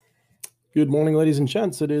Good morning, ladies and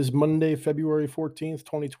gents. It is Monday, February 14th,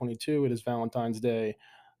 2022. It is Valentine's Day.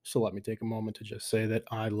 So let me take a moment to just say that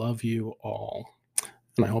I love you all.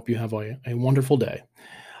 And I hope you have a wonderful day.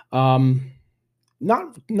 Um,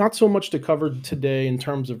 not so much to cover today in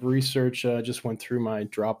terms of research. I just went through my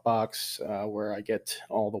Dropbox where I get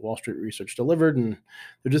all the Wall Street research delivered, and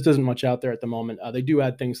there just isn't much out there at the moment. They do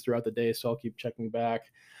add things throughout the day, so I'll keep checking back.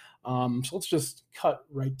 So let's just cut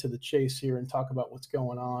right to the chase here and talk about what's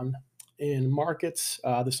going on in markets.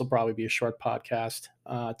 This will probably be a short podcast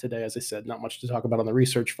today. As I said, not much to talk about on the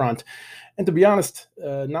research front. And to be honest,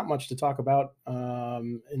 not much to talk about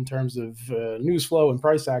in terms of news flow and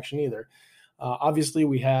price action either. Obviously,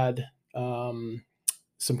 we had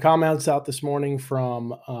some comments out this morning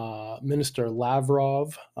from Minister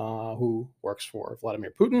Lavrov, who works for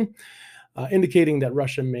Vladimir Putin, indicating that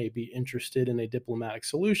Russia may be interested in a diplomatic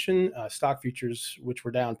solution. Stock futures, which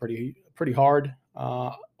were down pretty hard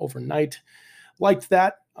overnight, liked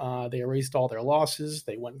that. They erased all their losses.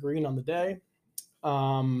 They went green on the day.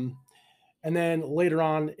 And then later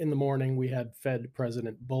on in the morning, we had Fed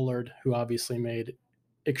President Bullard, who obviously made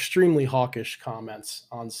extremely hawkish comments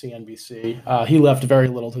on CNBC. He left very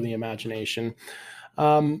little to the imagination.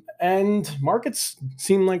 And markets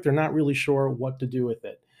seem like they're not really sure what to do with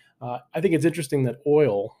it. I think it's interesting that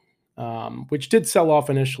oil, which did sell off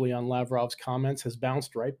initially on Lavrov's comments, has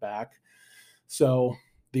bounced right back. So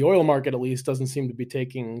the oil market, at least, doesn't seem to be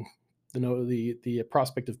taking the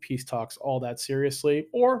prospect of peace talks all that seriously.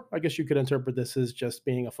 Or I guess you could interpret this as just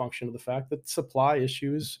being a function of the fact that supply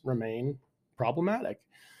issues remain problematic.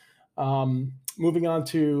 Moving on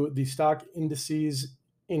to the stock indices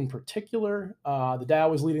in particular, the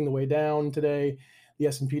Dow is leading the way down today. The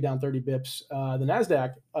S&P down 30 bips. The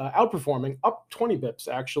NASDAQ outperforming, up 20 bips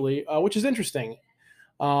actually, which is interesting.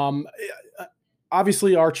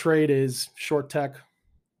 Obviously, our trade is short tech.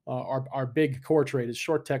 Our big core trade is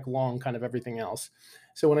short tech, long, kind of everything else.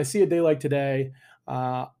 So when I see a day like today,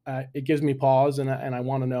 it gives me pause, and I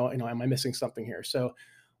want to know, am I missing something here? So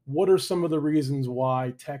what are some of the reasons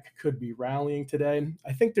why tech could be rallying today?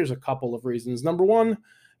 I think there's a couple of reasons. Number one,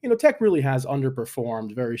 tech really has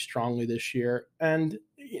underperformed very strongly this year. And,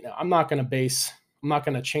 I'm not going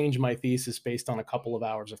to change my thesis based on a couple of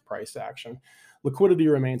hours of price action. Liquidity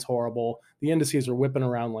remains horrible. The indices are whipping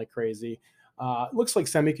around like crazy. Looks like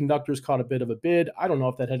semiconductors caught a bit of a bid. I don't know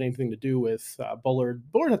if that had anything to do with Bullard.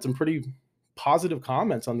 Bullard had some pretty positive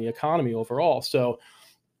comments on the economy overall. So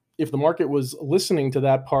if the market was listening to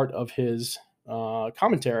that part of his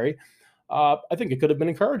commentary, I think it could have been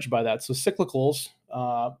encouraged by that. So cyclicals,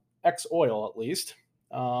 ex-oil at least,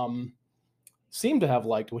 seem to have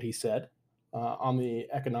liked what he said on the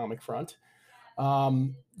economic front.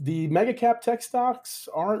 The mega cap tech stocks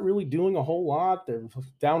aren't really doing a whole lot. They're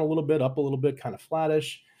down a little bit, up a little bit, kind of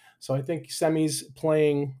flattish. So I think semi's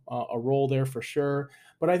playing a role there for sure.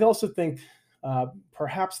 But I also think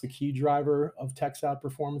perhaps the key driver of tech's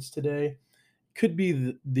outperformance today could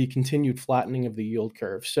be the continued flattening of the yield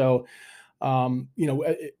curve. So,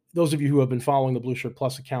 those of you who have been following the Blue Shirt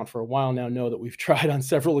Plus account for a while now know that we've tried on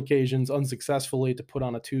several occasions unsuccessfully to put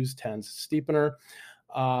on a 2s10s steepener.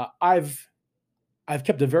 I've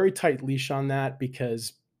kept a very tight leash on that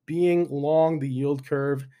because being long the yield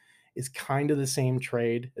curve is kind of the same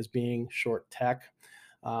trade as being short tech.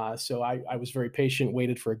 So I was very patient,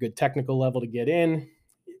 waited for a good technical level to get in.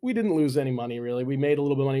 We didn't lose any money, really. We made a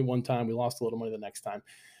little bit of money one time. We lost a little money the next time.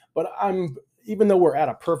 But even though we're at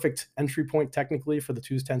a perfect entry point technically for the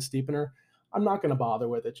 2s10 steepener, I'm not going to bother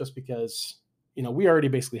with it just because, we already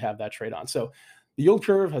basically have that trade on. So the yield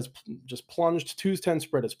curve has just plunged. 2s10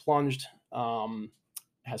 spread has plunged,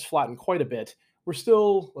 has flattened quite a bit. We're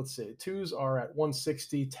still, let's see, 2s are at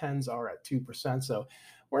 160, 10s are at 2%. So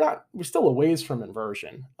we're still a ways from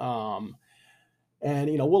inversion. And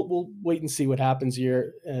we'll wait and see what happens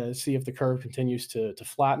here, see if the curve continues to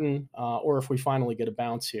flatten, or if we finally get a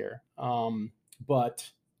bounce here. But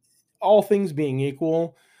all things being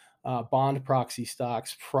equal, bond proxy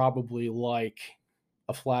stocks probably like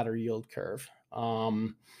a flatter yield curve.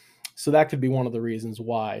 So that could be one of the reasons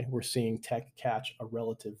why we're seeing tech catch a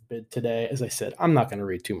relative bid today. As I said, I'm not going to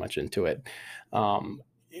read too much into it.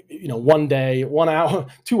 One day, 1 hour,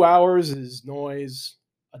 2 hours is noise.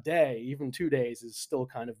 A day, even 2 days, is still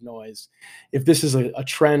kind of noise. If this is a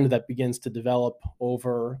trend that begins to develop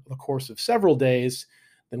over the course of several days,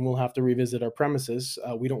 then we'll have to revisit our premises.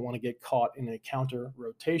 We don't want to get caught in a counter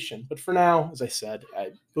rotation. But for now, as I said,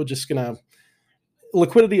 we're just going to,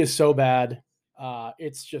 liquidity is so bad.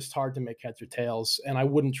 It's just hard to make heads or tails. And I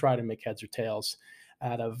wouldn't try to make heads or tails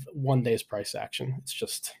out of 1 day's price action. It's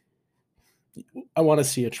just, I want to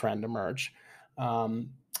see a trend emerge.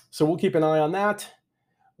 So we'll keep an eye on that.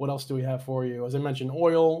 What else do we have for you? As I mentioned,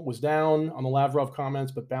 oil was down on the Lavrov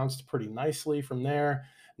comments, but bounced pretty nicely from there.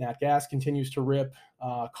 Nat gas continues to rip.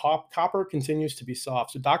 Copper continues to be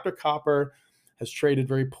soft. So Dr. Copper has traded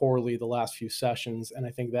very poorly the last few sessions, and I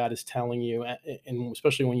think that is telling you, and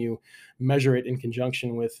especially when you measure it in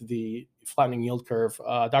conjunction with the flattening yield curve,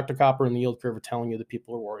 Dr. Copper and the yield curve are telling you that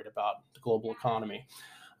people are worried about the global economy.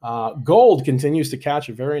 Gold continues to catch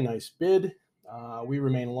a very nice bid. We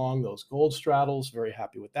remain long those gold straddles. Very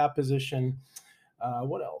happy with that position.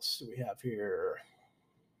 What else do we have here?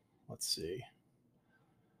 Let's see.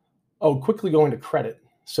 Oh, quickly going to credit.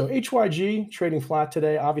 So HYG trading flat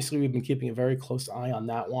today. Obviously, we've been keeping a very close eye on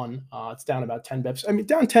that one. It's down about 10 bips. I mean,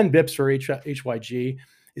 down 10 bips for HYG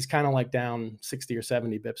is kind of like down 60 or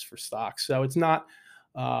 70 bips for stocks. So it's not,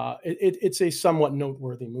 it's a somewhat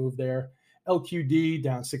noteworthy move there. LQD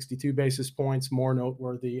down 62 basis points, more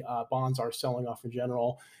noteworthy. Bonds are selling off in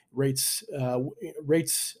general. Bonds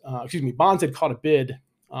had caught a bid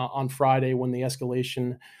on Friday when the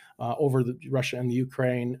escalation over Russia and the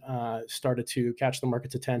Ukraine started to catch the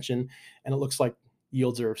market's attention, and it looks like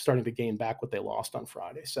yields are starting to gain back what they lost on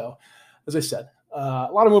Friday. So, as I said, a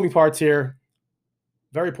lot of moving parts here.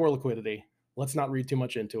 Very poor liquidity. Let's not read too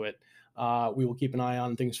much into it. We will keep an eye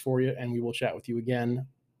on things for you, and we will chat with you again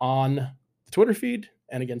on the Twitter feed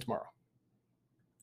and again tomorrow.